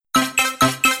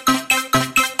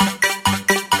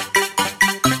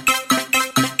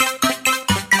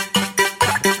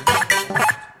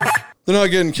They're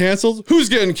not getting canceled? Who's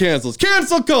getting canceled?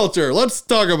 Cancel culture. Let's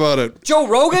talk about it. Joe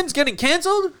Rogan's getting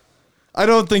canceled? I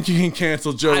don't think you can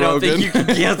cancel Joe Rogan. I don't think you can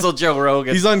cancel Joe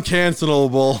Rogan. He's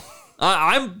uncancelable.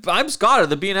 I'm Scott of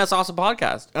the BNS Awesome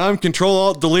Podcast. I'm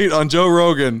Control-Alt-Delete on Joe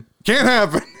Rogan. Can't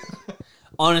happen.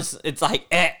 Honestly, it's like,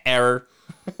 error.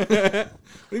 What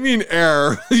do you mean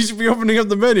error? You should be opening up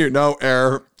the menu. No,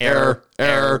 error.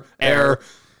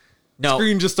 No.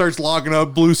 Screen just starts logging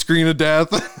up. Blue screen of death.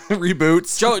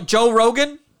 Reboots. Joe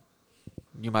Rogan,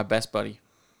 you're my best buddy.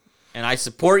 And I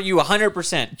support you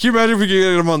 100%. Can you imagine if we could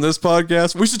get him on this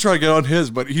podcast? We should try to get on his,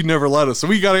 but he'd never let us. So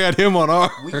we got to get him on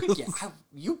ours.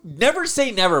 You never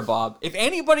say never, Bob. If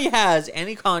anybody has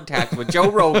any contact with Joe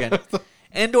Rogan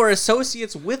and or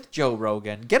associates with Joe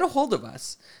Rogan, get a hold of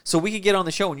us so we could get on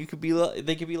the show and they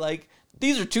could be like,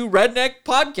 these are two redneck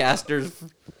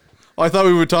podcasters. I thought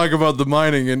we would talk about the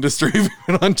mining industry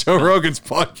on Joe Rogan's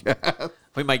podcast.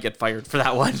 We might get fired for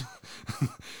that one.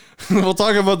 We'll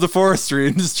talk about the forestry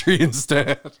industry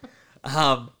instead.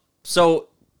 So,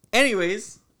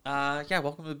 anyways,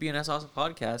 welcome to the BNS Awesome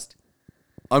Podcast.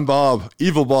 I'm Bob.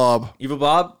 Evil Bob. Evil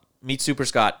Bob, meet Super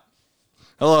Scott.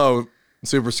 Hello,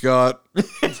 Super Scott.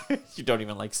 You don't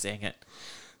even like saying it.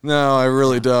 No, I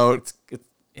really don't.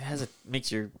 It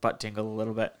makes your butt tingle a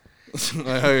little bit.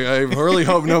 I really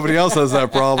hope nobody else has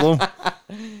that problem.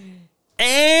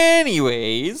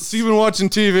 Anyways. So you've been watching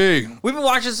TV. We've been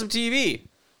watching some TV.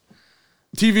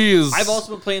 TV is... I've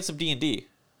also been playing some D&D.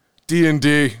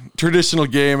 D&D. Traditional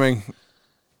gaming.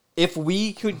 If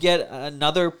we could get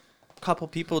another couple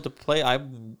people to play, I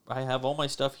have all my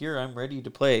stuff here. I'm ready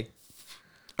to play.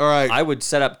 All right. I would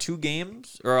set up 2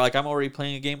 games, or like I'm already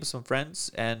playing a game with some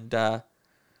friends, and look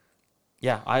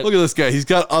at this guy. He's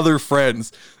got other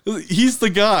friends. He's the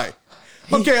guy.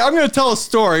 Okay, I'm going to tell a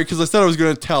story because I said I was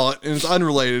going to tell it, and it's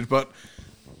unrelated, but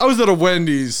I was at a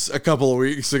Wendy's a couple of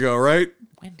weeks ago, right?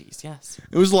 Wendy's, yes.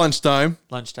 It was lunchtime.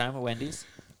 Lunchtime at Wendy's.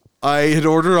 I had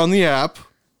ordered on the app.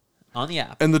 On the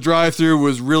app. And the drive-thru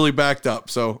was really backed up.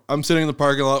 So I'm sitting in the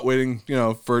parking lot waiting,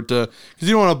 for it to... Because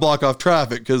you don't want to block off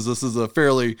traffic because this is a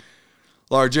fairly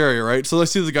large area, right? So I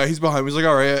see the guy. He's behind me. He's like,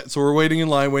 all right. So we're waiting in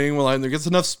line. There gets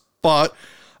enough spot.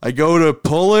 I go to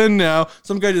pull in now.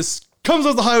 Some guy just comes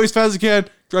off the highway as fast as he can,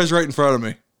 drives right in front of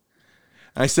me.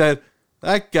 I said,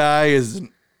 that guy is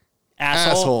an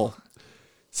asshole.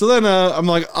 So then I'm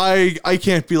like, I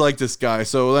can't be like this guy.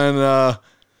 So then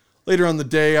later on the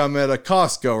day, I'm at a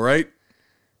Costco, right?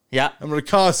 Yeah. I'm at a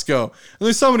Costco. And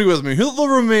there's somebody with me. He'll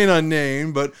remain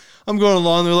unnamed, but I'm going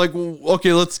along. They're like, well,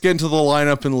 okay, let's get into the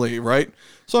lineup and leave, right?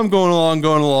 So I'm going along.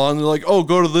 They're like, oh,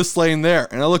 go to this lane there.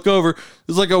 And I look over.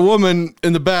 There's like a woman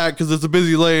in the back because it's a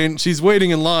busy lane. She's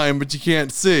waiting in line, but you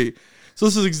can't see. So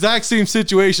this is the exact same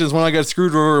situation as when I got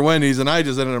screwed over at Wendy's and I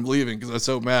just ended up leaving because I was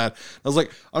so mad. I was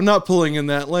like, I'm not pulling in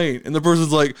that lane. And the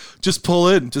person's like, just pull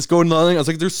in. Just go in the lane. I was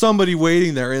like, there's somebody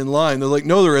waiting there in line. They're like,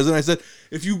 no, there isn't. I said,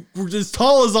 if you were as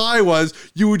tall as I was,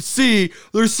 you would see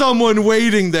there's someone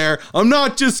waiting there. I'm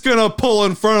not just going to pull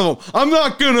in front of them. I'm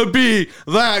not going to be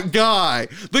that guy.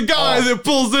 The guy that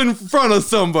pulls in front of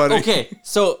somebody. Okay,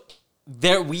 so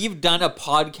we've done a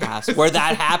podcast where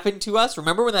that happened to us.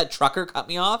 Remember when that trucker cut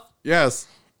me off? Yes.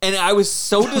 And I was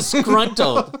so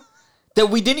disgruntled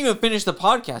that we didn't even finish the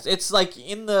podcast. It's like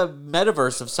in the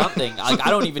metaverse of something. Like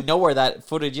I don't even know where that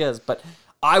footage is, but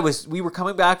we were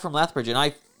coming back from Lethbridge and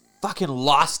I fucking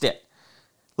lost it.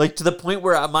 Like to the point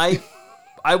where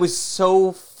I was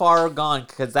so far gone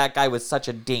because that guy was such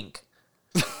a dink.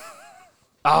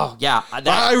 Oh, yeah.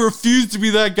 I refused to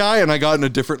be that guy, and I got in a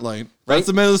different lane. Right? That's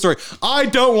the end of the story. I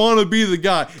don't want to be the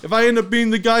guy. If I end up being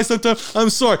the guy sometime,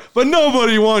 I'm sorry. But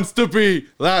nobody wants to be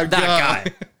that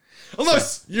guy.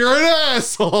 Unless you're an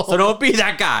asshole. So don't be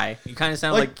that guy. You kind of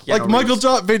sound like Keanu Michael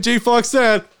J. Fox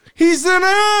said, he's an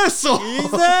asshole.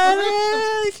 He's an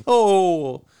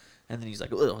asshole. And then he's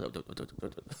like...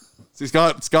 See,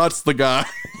 Scott's the guy.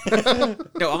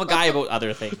 No, I'm a guy about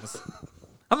other things.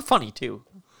 I'm funny, too.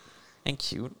 And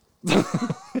cute.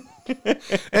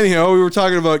 Anyhow, we were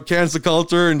talking about cancel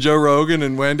culture and Joe Rogan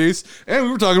and Wendy's, and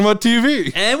we were talking about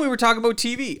TV.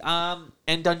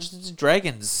 And Dungeons and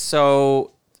Dragons.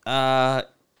 So,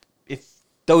 if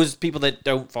those people that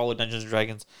don't follow Dungeons and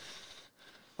Dragons,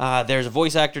 there's a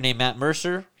voice actor named Matt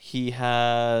Mercer. He's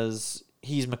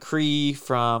McCree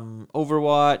from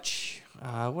Overwatch.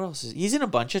 What else is he's in a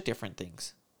bunch of different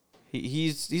things.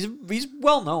 He's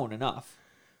well known enough.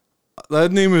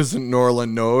 That name isn't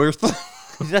Norland North.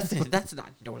 That's not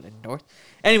Northern North.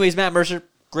 Anyways, Matt Mercer,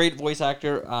 great voice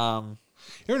actor. You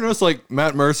ever notice like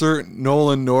Matt Mercer,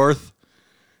 Nolan North?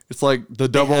 It's like the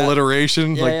double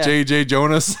alliteration, J.J.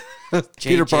 Jonas,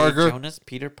 Peter Parker.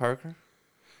 Peter Parker.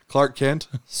 Clark Kent.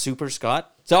 Super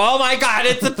Scott. So, oh my God,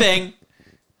 it's a thing.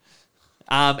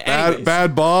 Anyways.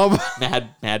 Bad Bob.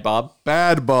 Mad Bob.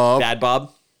 Bad Bob. Bad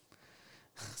Bob.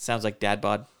 Sounds like Dad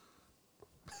Bod.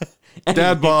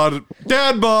 Dad Bod.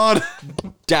 Dad Bod.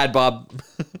 Dad Bob.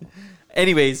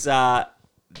 Anyways,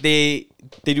 they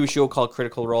do a show called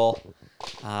Critical Role.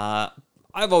 I've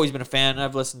always been a fan.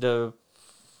 I've listened to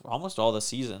almost all the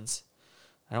seasons.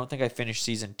 I don't think I finished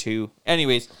season 2.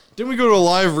 Anyways, Didn't we go to a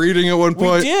live reading at one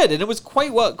point? we did, and it was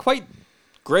quite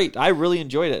great. I really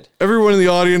enjoyed it. Everyone in the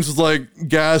audience was like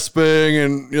gasping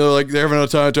and like they're having a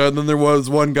time. And then there was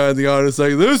one guy in the audience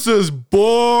saying, "This is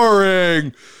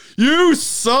boring. You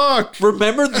suck."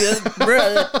 Remember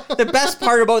the best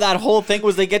part about that whole thing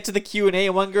was they get to the Q&A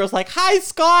and one girl's like, "Hi,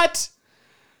 Scott,"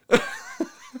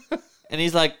 and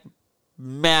he's like,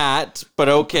 "Matt, but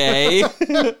okay."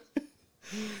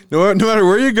 No matter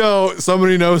where you go,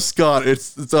 somebody knows Scott.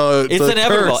 It's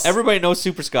inevitable. curse. Everybody knows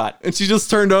Super Scott. And she just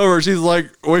turned over. She's like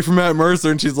away from Matt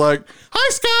Mercer, and she's like, "Hi,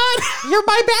 Scott. You're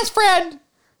my best friend.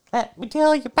 Let me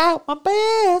tell you about my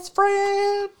best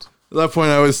friend. At that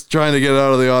point, I was trying to get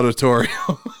out of the auditorium.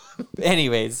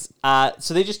 Anyways,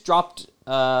 so they just dropped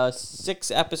a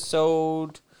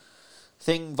 6-episode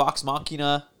thing, Vox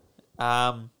Machina,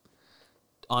 on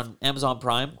Amazon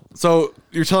Prime. So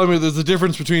you're telling me there's a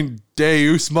difference between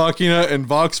Deus Machina and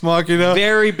Vox Machina?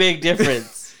 Very big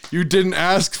difference. You didn't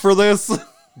ask for this?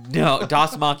 No,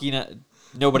 Das Machina,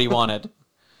 nobody wanted.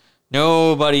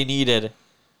 Nobody needed.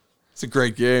 It's a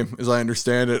great game, as I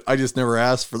understand it. I just never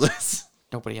asked for this.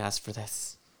 Nobody asked for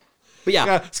this. But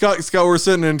yeah. Scott, we're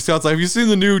sitting and Scott's like, "Have you seen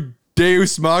the new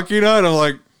Deus Machina?" And I'm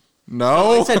like,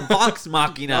 "No." I said Vox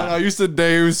Machina. No, you said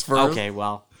Deus first. Okay,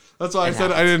 well. That's why I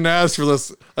said I didn't ask for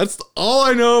this. That's all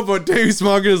I know about Deus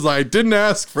Machina is I didn't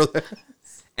ask for this.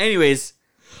 Anyways.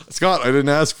 Scott, I didn't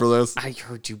ask for this. I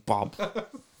heard you, Bob.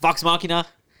 Vox Machina.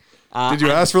 Did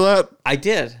you ask for that? I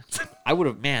did. I would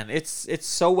have. Man, it's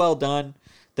so well done.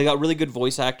 They got really good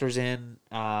voice actors in.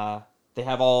 They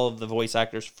have all of the voice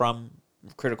actors from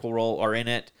Critical Role are in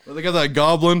it. Well, they got that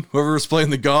goblin. Whoever was playing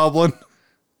the goblin.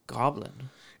 Goblin?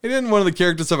 Didn't one of the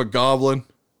characters have a goblin?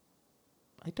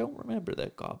 I don't remember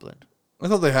that goblin. I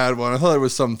thought they had one. I thought it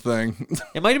was something.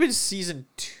 It might have been season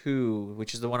 2,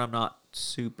 which is the one I'm not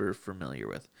super familiar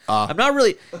with. Ah. I'm not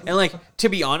really... And, like, to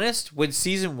be honest, when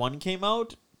season 1 came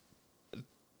out...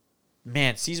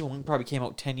 Man, season 1 probably came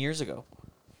out 10 years ago.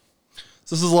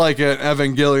 So this is like an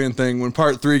Evangelion thing. When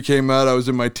part 3 came out, I was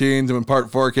in my teens. And when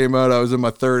part 4 came out, I was in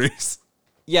my 30s.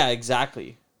 Yeah,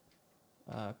 exactly.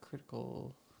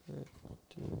 Critical...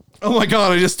 Oh my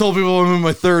god, I just told people I'm in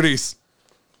my 30s.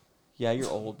 Yeah,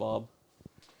 you're old, Bob.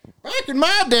 Back in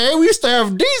my day, we used to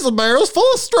have diesel barrels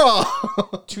full of straw.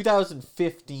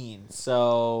 2015,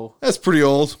 so... That's pretty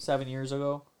old. 7 years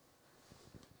ago.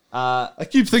 I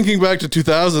keep thinking back to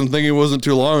 2000, thinking it wasn't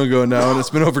too long ago now, and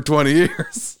it's been over 20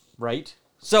 years. Right?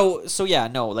 So yeah,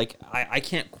 no, like, I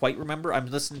can't quite remember. I'm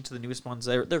listening to the newest ones.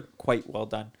 They're quite well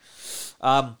done.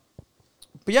 But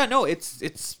yeah, no,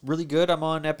 it's really good. I'm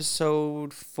on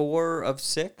episode 4 of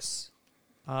 6.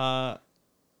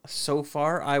 So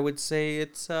far, I would say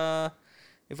it's, if I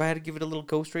had to give it a little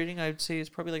ghost rating, I would say it's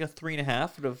probably like a 3.5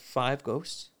 out of 5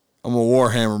 ghosts. I'm a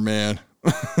Warhammer man.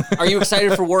 Are you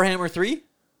excited for Warhammer 3?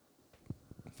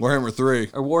 Warhammer 3.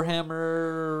 Or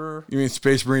Warhammer... You mean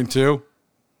Space Marine 2?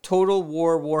 Total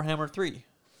War Warhammer 3.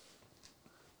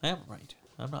 I am right.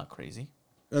 I'm not crazy.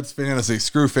 That's fantasy.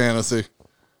 Screw fantasy.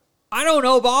 I don't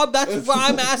know, Bob. That's why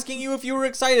I'm asking you if you were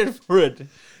excited for it.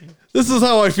 This is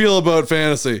how I feel about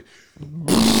fantasy.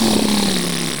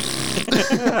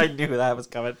 I knew that was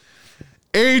coming.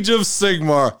 Age of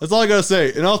Sigmar. That's all I gotta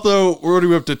say. And also, we're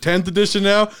already up to 10th edition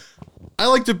now. I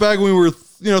liked it back when we were,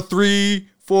 3,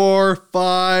 4,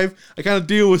 5. I kind of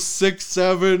deal with 6,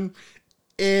 7,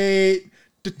 8.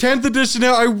 The 10th edition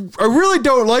now, I really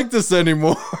don't like this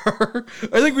anymore.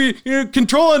 I think we,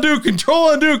 control undo,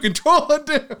 control undo, control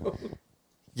undo.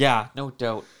 Yeah, no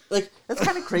doubt. Like, that's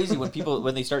kind of crazy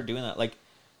when they start doing that. Like,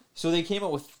 so they came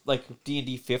out with, like,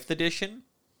 D&D 5th edition.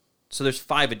 So there's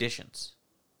 5 editions.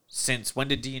 Since when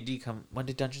did D&D come? When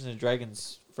did Dungeons and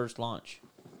Dragons first launch?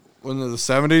 When the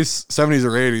 70s? 70s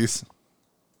or 80s?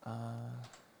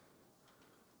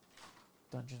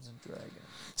 Dungeons and Dragons.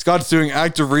 Scott's doing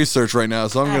active research right now,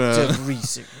 so Active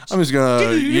research. I'm just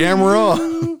gonna yammer on.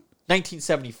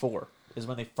 1974 is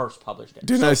when they first published it.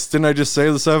 Didn't I just say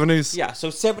the 70s? Yeah, so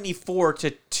 74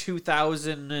 to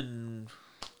 2000 and...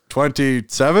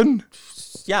 27?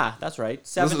 Yeah, that's right.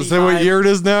 75. Is that what year it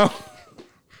is now?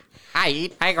 I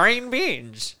eat my green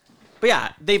beans. But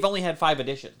yeah, they've only had 5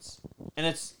 editions. And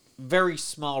it's very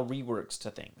small reworks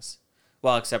to things.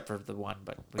 Well, except for the one,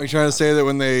 but Are you trying to say that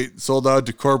when they sold out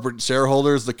to corporate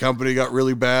shareholders, the company got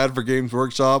really bad for Games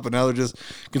Workshop, and now they're just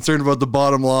concerned about the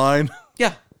bottom line?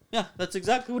 Yeah, that's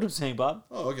exactly what I'm saying, Bob.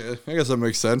 Oh, okay. I guess that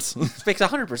makes sense. This makes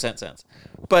 100% sense.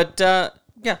 But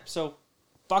yeah, so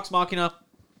Vox Machina,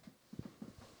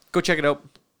 go check it out.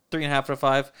 3.5 out of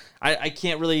 5. I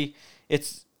can't really.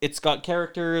 It's got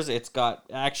characters, it's got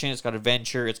action, it's got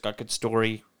adventure, it's got good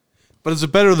story. But is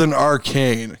it better than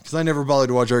Arcane? Because I never bothered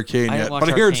to watch Arcane I yet, didn't watch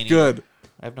but I hear it's Arcane good. either.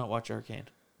 I have not watched Arcane.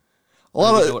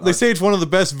 They say it's one of the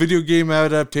best video game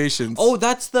adaptations. Oh,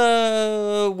 that's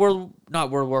the not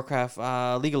World of Warcraft,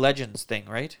 League of Legends thing,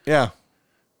 right? Yeah.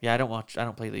 Yeah, I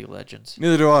don't play League of Legends.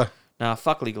 Neither do I. Nah,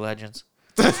 fuck League of Legends.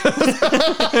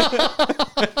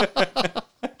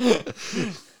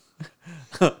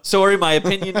 Sorry, my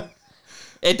opinion.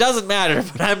 It doesn't matter,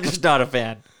 but I'm just not a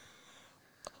fan.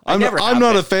 I'm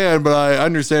not a fan, but I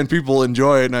understand people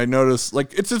enjoy it, and I notice,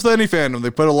 like, it's just any fandom.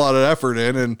 They put a lot of effort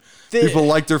in, and people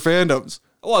like their fandoms.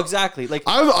 Well, exactly. Like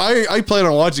I plan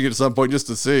on watching it at some point just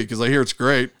to see, because I hear it's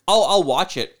great. I'll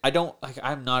watch it.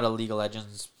 I'm not a League of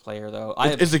Legends player, though.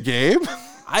 It's a game?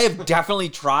 I have definitely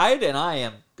tried,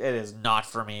 and it is not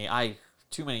for me.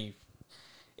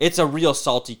 It's a real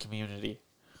salty community.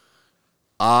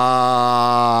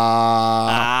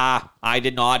 I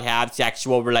did not have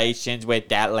sexual relations with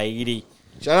that lady.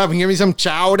 Shut up and give me some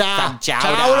chowder.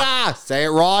 Chowder. Say it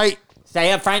right.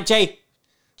 Say it, Frenchie.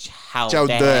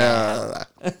 Chowder.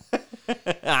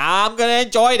 I'm going to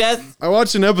enjoy this. I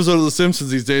watched an episode of The Simpsons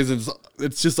these days, and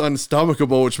it's just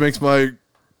unstomachable, which makes my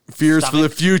fears for the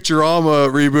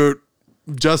Futurama reboot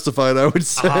justified, I would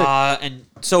say. And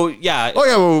so, yeah. Oh,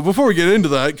 yeah, well, before we get into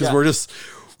that, because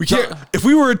we can't, if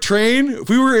we were a train, if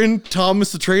we were in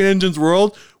Thomas the Train Engine's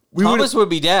world, Thomas would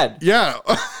be dead. Yeah.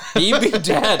 He'd be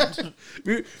dead.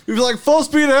 We'd be like full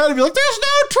speed ahead and be like, there's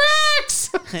no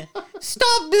tracks!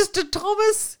 Stop, Mr.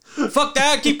 Thomas. Fuck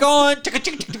that, keep going.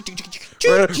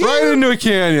 Right into a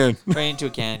canyon. Right into a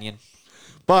canyon.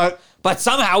 But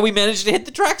somehow we managed to hit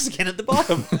the tracks again at the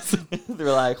bottom. They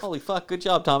were like, holy fuck, good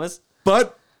job, Thomas.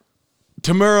 But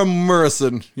Tamara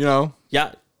Morrison, Yeah.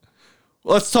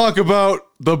 Let's talk about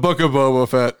the Book of Boba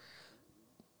Fett.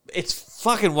 It's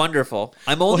fucking wonderful.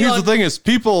 Here's the thing is,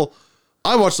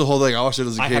 I watched the whole thing. I watched it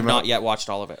as it came out. I have not yet watched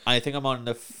all of it. I think I'm on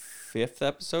the 5th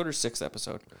episode or 6th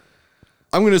episode.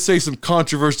 I'm going to say some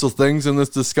controversial things in this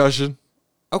discussion.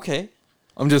 Okay.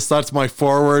 That's my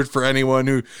forward for anyone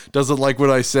who doesn't like what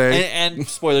I say. And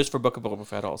spoilers for Book of Boba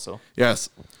Fett also. Yes.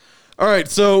 All right,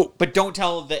 so... But don't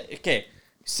tell that... Okay,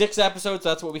 6 episodes,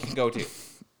 that's what we can go to.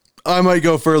 I might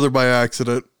go further by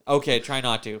accident. Okay, try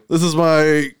not to. This is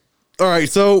my... All right,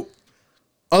 so...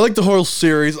 I like the whole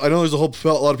series. I know there's a lot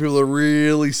of people that are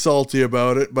really salty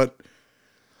about it, but...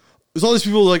 There's all these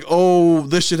people like, oh,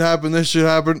 this should happen, this should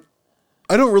happen.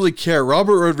 I don't really care.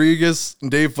 Robert Rodriguez and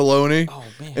Dave Filoni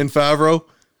and Favreau,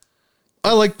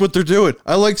 I like what they're doing.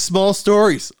 I like small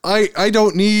stories. I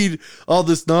don't need all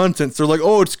this nonsense. They're like,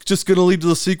 oh, it's just going to lead to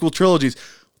the sequel trilogies.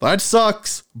 That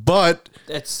sucks, but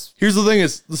here's the thing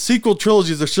is, the sequel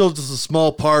trilogies are still just a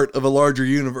small part of a larger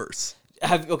universe.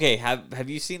 Have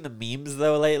you seen the memes,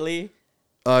 though, lately?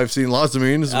 I've seen lots of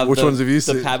memes. Which ones have you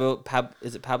seen?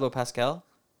 Is it Pablo Pascal?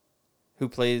 Who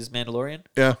plays Mandalorian?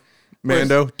 Yeah.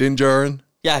 Mando, Din Djarin.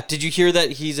 Yeah. Did you hear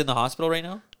that he's in the hospital right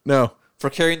now? No.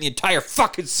 For carrying the entire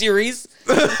fucking series?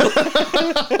 It's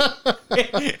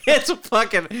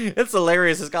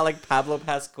hilarious. It's got like Pablo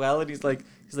Pascal and he's like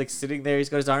sitting there, he's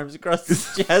got his arms across his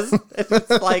chest. And it's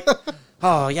like,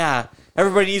 oh yeah,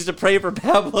 everybody needs to pray for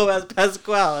Pablo as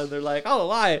Pascal. And they're like, oh,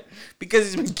 why?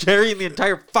 Because he's been carrying the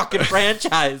entire fucking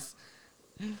franchise.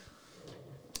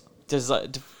 There's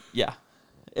yeah.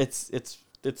 It's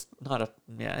not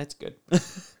it's good.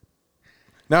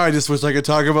 Now I just wish I could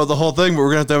talk about the whole thing, but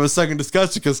we're going to have a second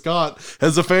discussion because Scott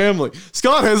has a family.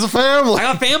 Scott has a family. I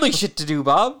got family shit to do,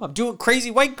 Bob. I'm doing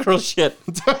crazy white girl shit.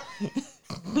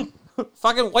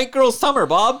 Fucking white girl summer,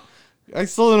 Bob. I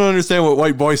still don't understand what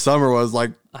white boy summer was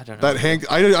like. I don't know. That Hank,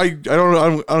 I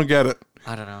don't get it.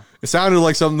 I don't know. It sounded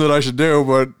like something that I should do,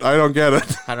 but I don't get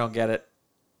it. I don't get it.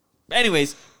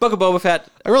 Anyways, Book of Boba Fett.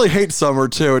 I really hate summer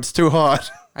too. It's too hot.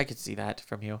 I could see that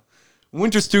from you.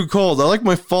 Winter's too cold. I like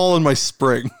my fall and my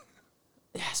spring.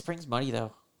 Yeah, spring's muddy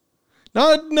though.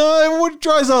 No, it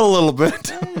dries out a little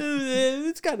bit.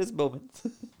 It's got its moments.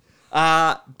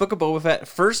 Book of Boba Fett.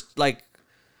 First,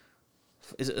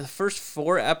 is it the first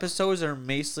 4 episodes are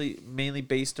mainly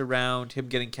based around him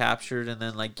getting captured and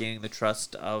then like gaining the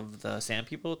trust of the Sand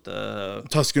People, the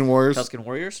Tusken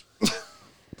Warriors.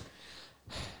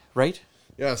 Right?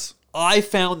 Yes. I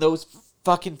found those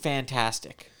fucking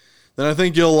fantastic. Then I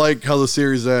think you'll like how the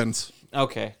series ends.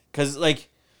 Okay. Because, like,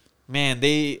 man,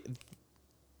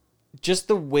 just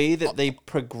the way that they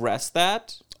progress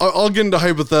that. I'll get into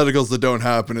hypotheticals that don't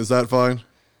happen. Is that fine?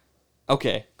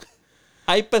 Okay.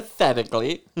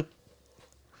 Hypothetically.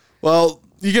 Well,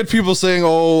 you get people saying,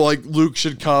 "Oh, like Luke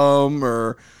should come,"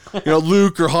 or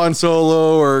Luke or Han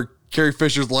Solo or Carrie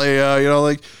Fisher's Leia.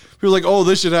 Like people are like, "Oh,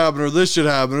 this should happen," or "This should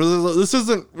happen," or "This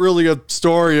isn't really a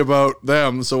story about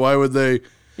them, so why would they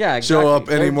show up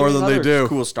any more than they do?"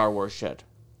 Cool Star Wars shit.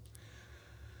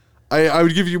 I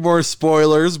would give you more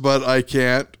spoilers, but I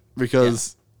can't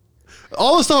because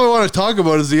all the stuff I want to talk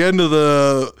about is the end of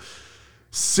the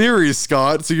series,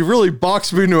 Scott. So you really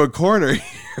boxed me into a corner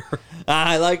here.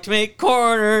 I like to make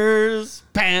corners.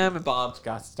 Pam and Bob's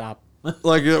got to stop.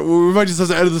 Like, we might just have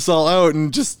to edit this all out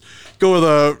and just go with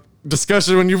a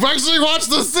discussion when you've actually watched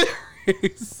the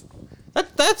series.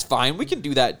 That's fine. We can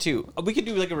do that too. We can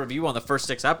do like a review on the first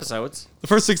 6 episodes. The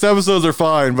first 6 episodes are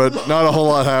fine, but not a whole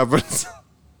lot happens.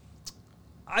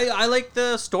 I like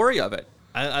the story of it.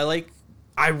 I like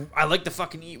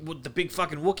the the big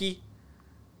fucking Wookiee.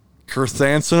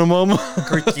 Chrysanthemum.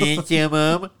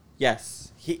 Chrysanthemum.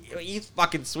 Yes, he's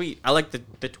fucking sweet. I like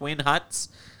the twin Hutts.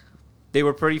 They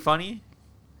were pretty funny.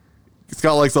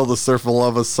 Scott likes all the stuff.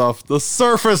 The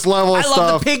surface level stuff. I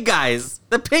love the pig guys.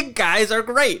 The pig guys are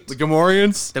great. The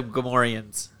Gamorreans. The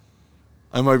Gamorreans.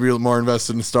 I might be more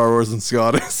invested in Star Wars than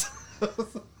Scott is.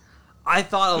 I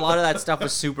thought a lot of that stuff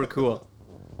was super cool.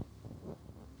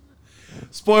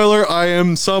 Spoiler, I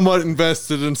am somewhat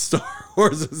invested in Star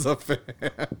Wars as a fan.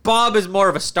 Bob is more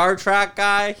of a Star Trek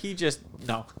guy. He just,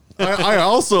 no. I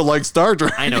also like Star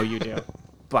Trek. I know you do.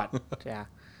 But, yeah.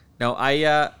 No,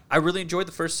 I really enjoyed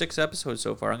the first 6 episodes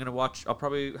so far. I'm going to watch,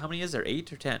 how many is there?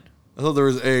 8 or 10? I thought there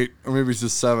was 8, or maybe it's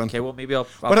just 7. Okay, well, maybe I'll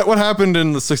What happened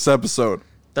in the 6th episode?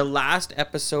 The last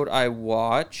episode I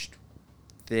watched,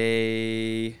 what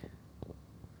the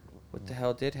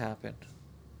hell did happen?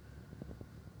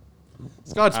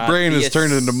 Scott's brain is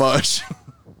turned into mush.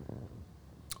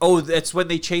 Oh, that's when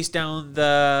they chased down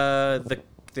the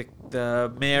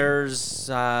mayor's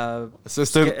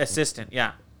assistant.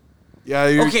 Yeah.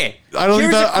 Yeah. Okay. I don't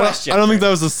think that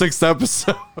was the 6th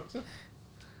episode.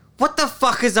 What the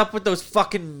fuck is up with those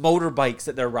fucking motorbikes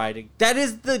that they're riding? That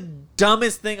is the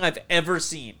dumbest thing I've ever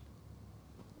seen.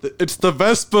 It's the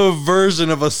Vespa version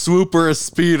of a swoop or a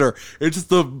speeder. It's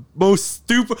the most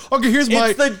stupid. Okay, it's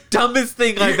the dumbest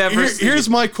thing I've ever seen. Here's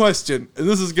my question, and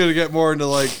this is gonna get more into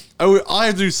like I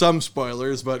have to do some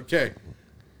spoilers, but okay.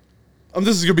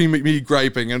 This is gonna be me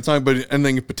griping, and it's not about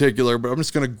anything in particular, but I'm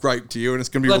just gonna gripe to you, and it's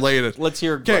gonna be related. Let's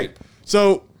hear. Okay, gripe.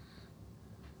 so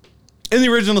in the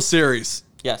original series,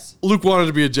 yes, Luke wanted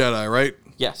to be a Jedi, right?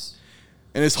 Yes,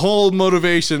 and his whole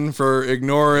motivation for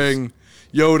ignoring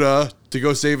Yoda to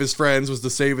go save his friends was to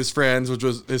save his friends, which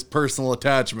was his personal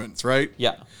attachments, right?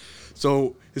 Yeah.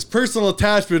 So his personal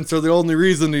attachments are the only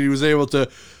reason that he was able to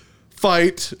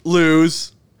fight,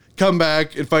 lose, come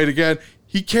back, and fight again.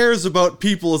 He cares about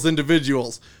people as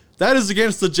individuals. That is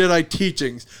against the Jedi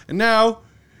teachings. And now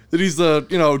that he's the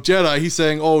Jedi, he's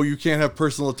saying, "Oh, you can't have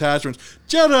personal attachments."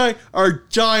 Jedi are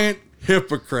giant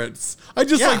hypocrites. I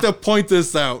just like to point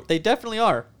this out. They definitely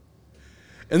are.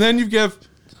 And then you give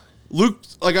Luke,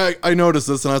 like I noticed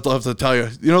this, and I still have to tell you.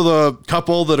 You know the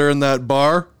couple that are in that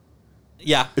bar?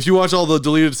 Yeah. If you watch all the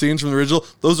deleted scenes from the original,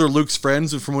 those are Luke's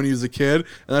friends from when he was a kid,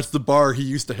 and that's the bar he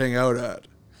used to hang out at.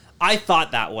 I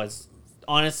thought that was,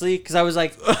 honestly, because I was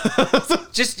like, I've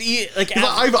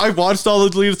watched all the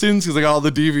deleted scenes because I got all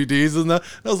the DVDs and that.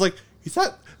 And I was like,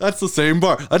 that's the same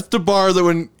bar. That's the bar that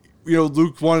when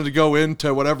Luke wanted to go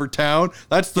into whatever town,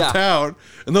 that's the town.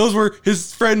 And those were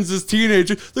his friends as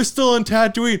teenagers. They're still in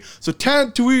Tatooine. So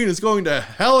Tatooine is going to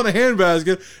hell in a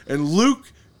handbasket, and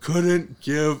Luke couldn't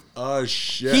give a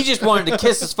shit. He just wanted to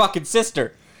kiss his fucking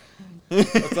sister.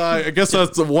 I guess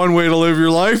that's one way to live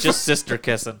your life. Just sister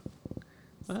kissing.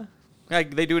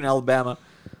 They do in Alabama.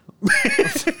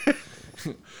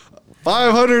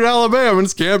 500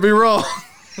 Alabamans can't be wrong.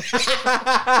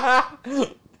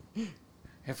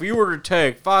 If we were to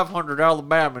take 500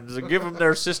 Alabamans and give them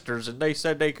their sisters and they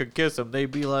said they could kiss them,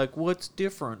 they'd be like, "What's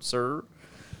different, sir?"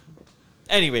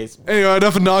 Anyway,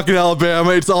 enough of knocking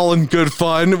Alabama. It's all in good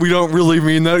fun. We don't really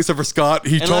mean that, except for Scott.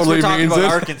 He totally means it. Unless we're talking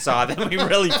about Arkansas, then we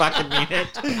really fucking mean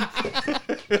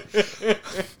it.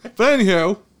 But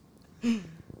anyhow,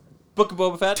 Book of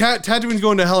Boba Fett. Tatooine's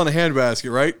going to hell in a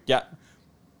handbasket, right? Yeah.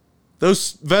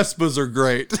 Those Vespas are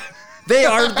great. They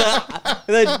are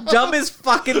the dumbest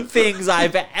fucking things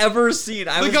I've ever seen.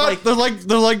 They're like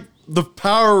the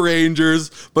Power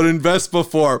Rangers, but in Vespa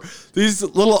form. These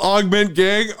little augment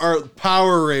gang are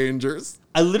Power Rangers.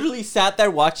 I literally sat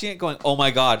there watching it going, oh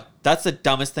my God, that's the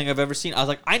dumbest thing I've ever seen. I was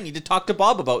like, I need to talk to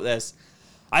Bob about this.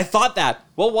 I thought that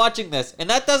while watching this, and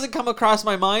that doesn't come across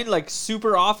my mind like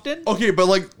super often. Okay, but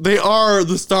like they are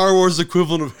the Star Wars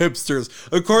equivalent of hipsters.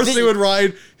 Of course, they would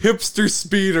ride hipster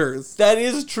speeders. That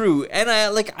is true, and I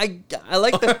like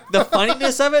the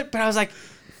funniness of it, but I was like,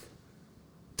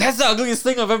 that's the ugliest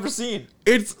thing I've ever seen.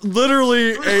 It's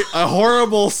literally a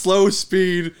horrible slow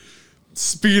speed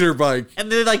speeder bike.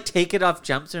 And they like take it off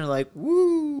jumps and they're like,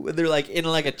 woo, and they're like in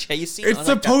like a chase scene. It's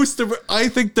supposed to. I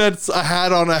think that's a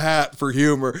hat on a hat for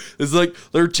humor. It's like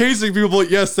they're chasing people. But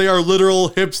yes, they are literal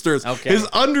hipsters. Okay. His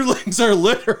underlings are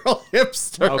literal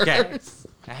hipsters. Okay,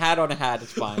 a hat on a hat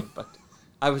is fine, but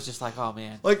I was just like, oh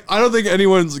man. Like I don't think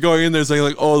anyone's going in there saying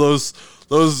like, oh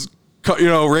those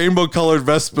rainbow colored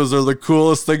Vespas are the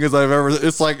coolest things I've ever.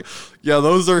 It's like, yeah,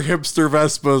 those are hipster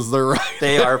Vespas. They're right.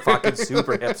 They are fucking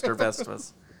super hipster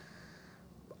Vespas.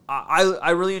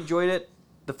 I really enjoyed it.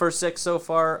 The first 6 so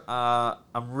far. I'm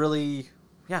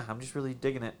just really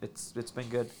digging it. It's been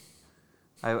good.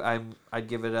 I'd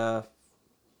give it a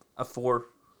 4.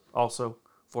 Also,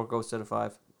 4 ghosts out of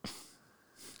 5.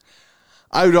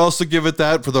 I would also give it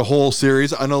that for the whole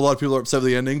series. I know a lot of people are upset with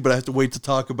the ending, but I have to wait to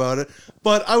talk about it.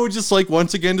 But I would just like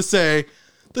once again to say,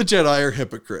 the Jedi are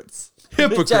hypocrites.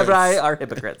 Hypocrites. The Jedi are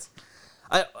hypocrites.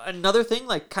 Another thing,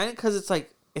 like kind of because it's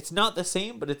like it's not the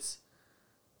same, but it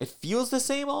feels the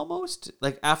same almost.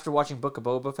 Like after watching Book of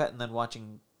Boba Fett and then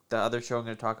watching the other show I'm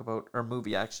going to talk about, or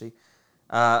movie actually,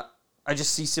 I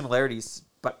just see similarities.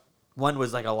 But one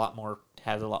was like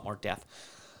has a lot more depth.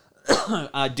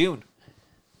 Dune.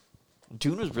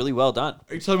 Dune was really well done.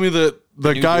 Are you telling me that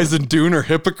the guys in Dune are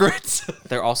hypocrites?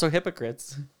 They're also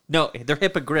hypocrites. No, they're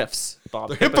hippogriffs, Bob.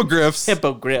 They're hippogriffs.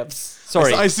 Hippogriffs.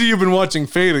 Sorry. I see you've been watching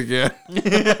Fate again.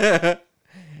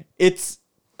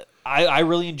 I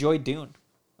really enjoyed Dune.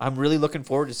 I'm really looking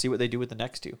forward to see what they do with the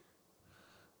next 2.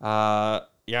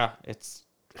 Yeah, it's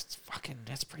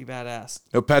pretty badass.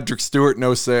 No Patrick Stewart,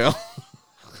 no sale.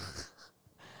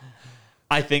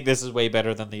 I think this is way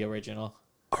better than the original.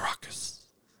 Arrakis.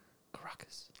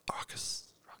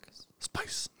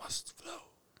 Spice must flow.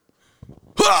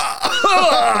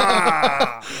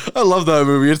 I love that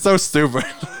movie. It's so stupid.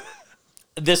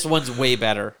 This one's way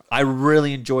better. I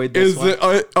really enjoyed this one. Is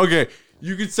it okay?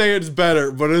 You could say it's better,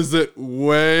 but is it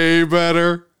way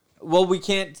better? Well, we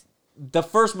can't. The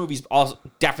first movie's also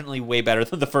definitely way better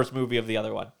than the first movie of the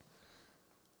other one.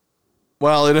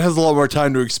 Well, it has a lot more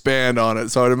time to expand on it,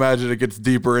 so I'd imagine it gets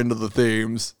deeper into the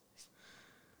themes.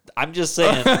 I'm just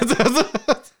saying.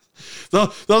 The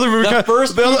other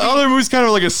movie's kind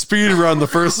of like a speed run. The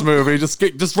first movie,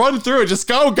 just run through it. Just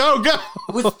go.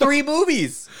 It was 3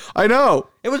 movies. I know.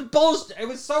 It was bullshit. It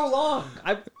was so long.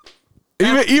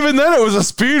 Even then, it was a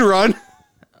speed run.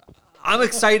 I'm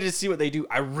excited to see what they do.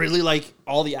 I really like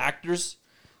all the actors.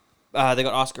 They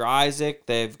got Oscar Isaac.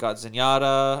 They've got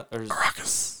Zenyatta.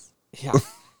 Arrakis. Yeah.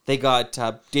 They got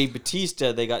Dave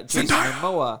Bautista. They got Jason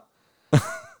Momoa.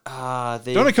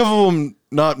 Don't a couple of them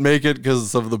not make it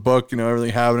because of the book,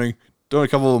 everything happening? Don't a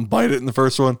couple of them bite it in the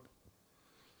first one?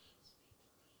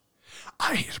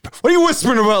 What are you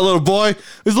whispering about, little boy?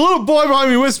 There's a little boy behind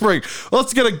me whispering.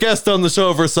 Let's get a guest on the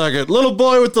show for a second. Little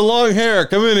boy with the long hair,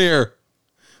 come in here.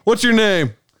 What's your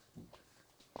name?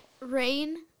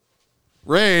 Rain.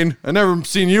 Rain? I've never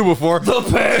seen you before. The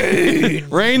Pain.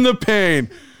 Rain the Pain.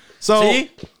 So,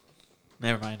 see?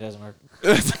 Never mind, it doesn't work.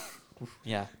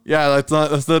 Yeah. Yeah,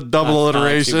 that's the double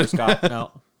alliteration.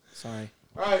 No. Sorry.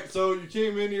 All right, so you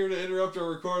came in here to interrupt our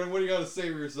recording. What do you got to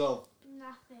say for yourself?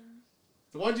 Nothing.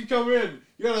 So why'd you come in?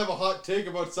 You got to have a hot take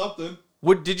about something.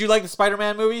 Did you like the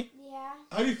Spider-Man movie? Yeah.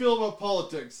 How do you feel about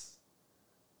politics?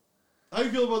 How do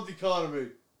you feel about the economy?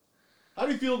 How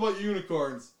do you feel about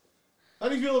unicorns? How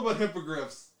do you feel about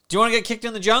hippogriffs? Do you want to get kicked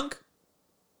in the junk?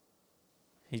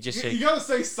 He just You got to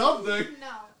say something.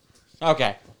 No.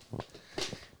 Okay.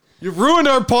 You've ruined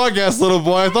our podcast, little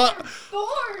boy.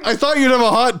 I thought you'd have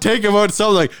a hot take about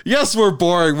something. Yes, we're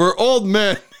boring. We're old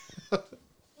men. You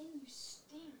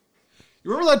stink.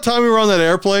 You remember that time we were on that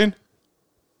airplane?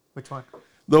 Which one?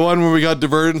 The one where we got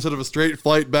diverted instead of a straight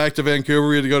flight back to Vancouver.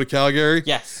 We had to go to Calgary.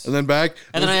 Yes. And then back.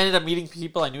 And then I ended up meeting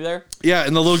people I knew there. Yeah,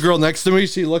 and the little girl next to me,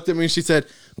 she looked at me and she said,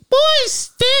 "Boys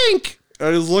stink."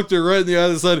 I just looked her right in the eye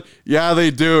and said, "Yeah,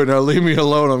 they do. Now leave me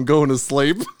alone. I'm going to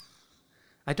sleep."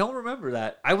 I don't remember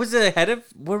that. I was ahead of...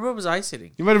 Where was I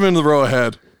sitting? You might have been in the row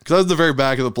ahead. Because I was in the very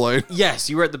back of the plane.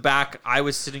 Yes, you were at the back. I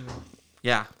was sitting...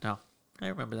 Yeah, no. I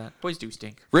remember that. Boys do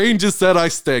stink. Rain just said I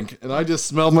stink. And I just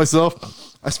smelled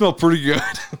myself. I smell pretty good.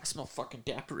 I smell fucking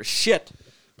dapper as shit.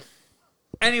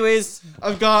 Anyways.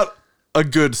 I've got a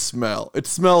good smell. It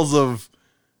smells of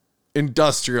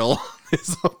industrial.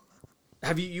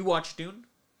 Have you watched Dune?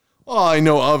 Oh, I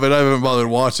know of it. I haven't bothered to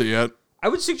watch it yet. I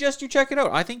would suggest you check it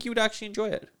out. I think you would actually enjoy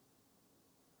it.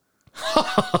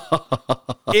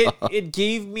 It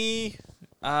gave me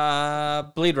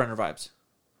Blade Runner vibes.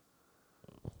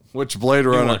 Which Blade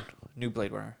Runner? New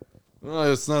Blade Runner.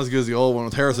 Well, it's not as good as the old one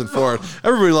with Harrison Ford.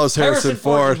 Everybody loves Harrison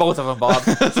Ford. Both of them, Bob.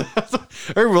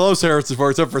 Everybody loves Harrison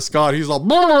Ford except for Scott. He's all. They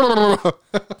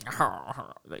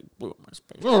blew up my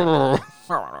space.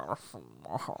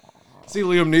 See,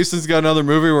 Liam Neeson's got another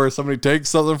movie where somebody takes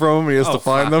something from him and he has to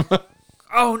find them.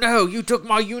 Oh no, you took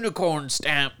my unicorn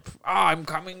stamp. I'm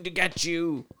coming to get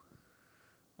you.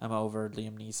 I'm over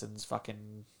Liam Neeson's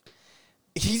fucking...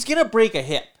 He's gonna break a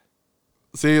hip.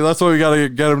 See, that's why we gotta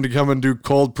get him to come and do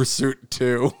Cold Pursuit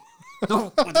 2.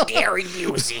 With Gary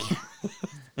Busey.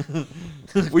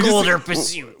 We Colder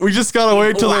Pursuit. We just gotta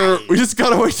wait till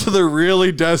they're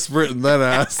really desperate and then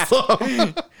ask.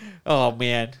 Oh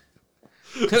man.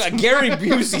 Gary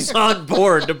Busey's on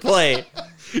board to play.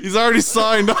 He's already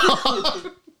signed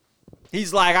on.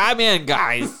 He's like, I'm in,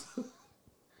 guys.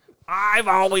 I've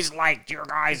always liked your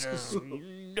guys'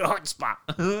 spot.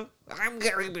 I'm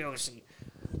Gary Busey.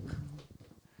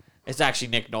 It's actually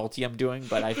Nick Nolte I'm doing,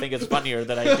 but I think it's funnier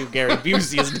that I do Gary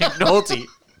Busey as Nick Nolte.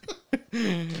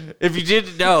 If you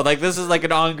didn't know, like, this is like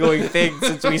an ongoing thing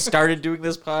since we started doing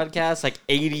this podcast, like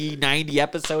 80, 90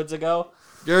 episodes ago.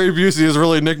 Gary Busey is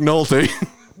really Nick Nolte.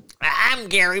 I'm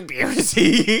Gary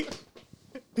Busey.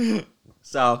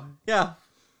 So, yeah.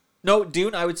 No,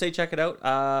 Dune, I would say check it out.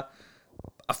 A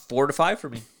 4 to 5 for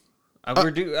me. See,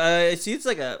 it's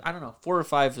like I don't know, 4 or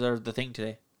 5 are the thing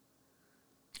today.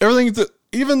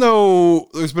 Even though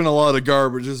there's been a lot of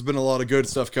garbage, there's been a lot of good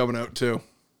stuff coming out too.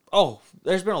 Oh,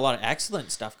 there's been a lot of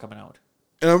excellent stuff coming out.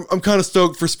 And I'm kind of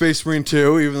stoked for Space Marine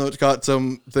 2, even though it's got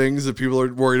some things that people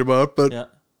are worried about. But Yeah.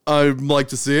 I'd like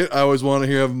to see it. I always want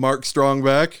to have Mark Strong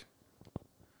back.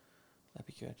 That'd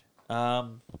be good.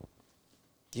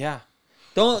 Yeah.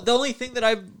 The only thing that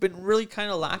I've been really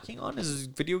kind of lacking on is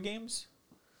video games.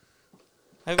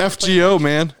 FGO,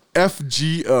 man.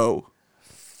 FGO.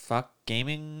 Fuck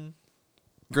gaming.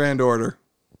 Grand Order.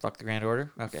 Fuck the Grand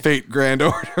Order. Okay. Fate Grand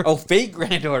Order. Oh, Fate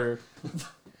Grand Order.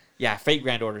 Yeah, Fate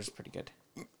Grand Order is pretty good.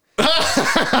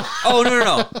 Oh,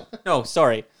 no. No,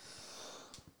 sorry.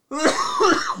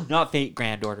 Not Fate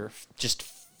Grand Order. Just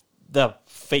the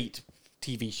Fate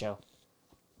TV show.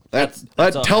 That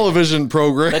all. television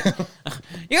program. You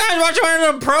guys watch one of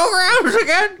them programs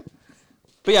again?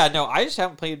 But yeah, no, I just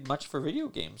haven't played much for video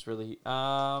games, really.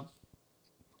 I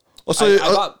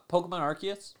got Pokemon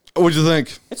Arceus. What'd you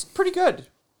think? It's pretty good.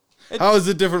 How is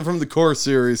it different from the core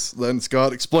series then,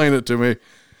 Scott? Explain it to me.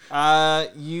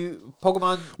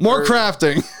 Pokemon... More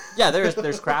crafting. Yeah, there's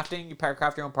crafting. You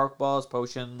craft your own Pokeballs,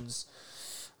 potions.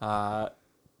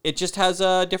 It just has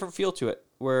a different feel to it,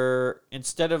 where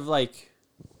instead of like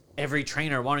every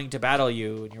trainer wanting to battle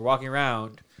you and you're walking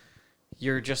around,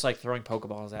 you're just like throwing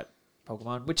Pokeballs at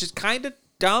Pokemon, which is kind of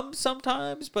dumb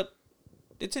sometimes, but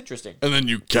it's interesting. And then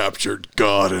you captured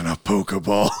God in a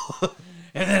Pokeball.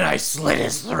 And then I slit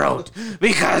his throat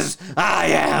because I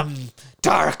am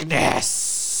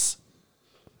darkness.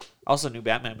 Also, new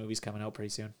Batman movie's coming out pretty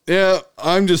soon. Yeah,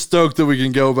 I'm just stoked that we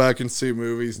can go back and see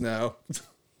movies now.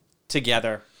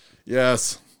 Together.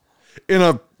 Yes. In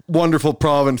a wonderful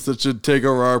province that should take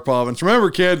over our province.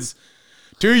 Remember, kids,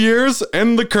 2 years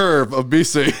and the curve of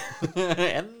BC.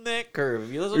 And the curve.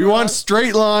 We want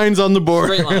straight lines on the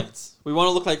border. straight lines. We want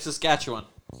to look like Saskatchewan.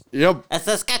 Yep. A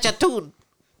Saskatchewan.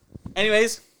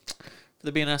 Anyways, for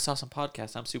the BNS Awesome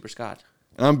Podcast, I'm Super Scott.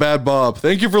 I'm Bad Bob.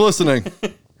 Thank you for listening.